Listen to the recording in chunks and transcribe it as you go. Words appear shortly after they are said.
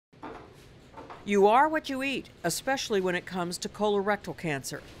You are what you eat, especially when it comes to colorectal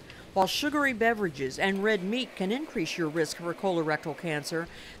cancer. While sugary beverages and red meat can increase your risk for colorectal cancer,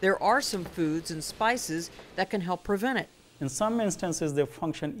 there are some foods and spices that can help prevent it. In some instances, they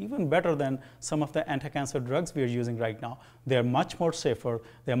function even better than some of the anti-cancer drugs we are using right now. They're much more safer,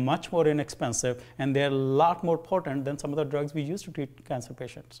 they're much more inexpensive, and they're a lot more potent than some of the drugs we use to treat cancer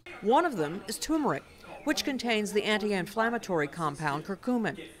patients. One of them is turmeric, which contains the anti-inflammatory compound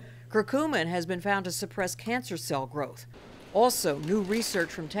curcumin. Curcumin has been found to suppress cancer cell growth. Also, new research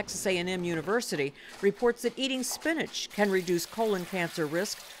from Texas A&M University reports that eating spinach can reduce colon cancer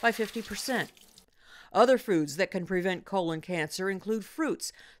risk by 50%. Other foods that can prevent colon cancer include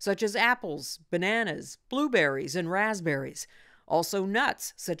fruits such as apples, bananas, blueberries, and raspberries. Also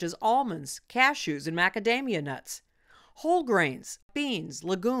nuts such as almonds, cashews, and macadamia nuts. Whole grains, beans,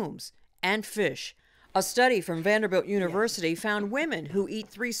 legumes, and fish. A study from Vanderbilt University found women who eat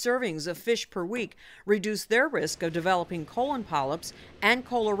 3 servings of fish per week reduce their risk of developing colon polyps and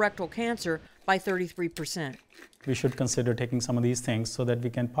colorectal cancer by 33%. We should consider taking some of these things so that we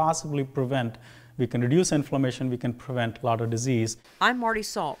can possibly we can reduce inflammation, we can prevent a lot of disease. I'm Marty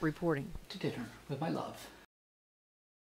Salt reporting. To dinner with my love.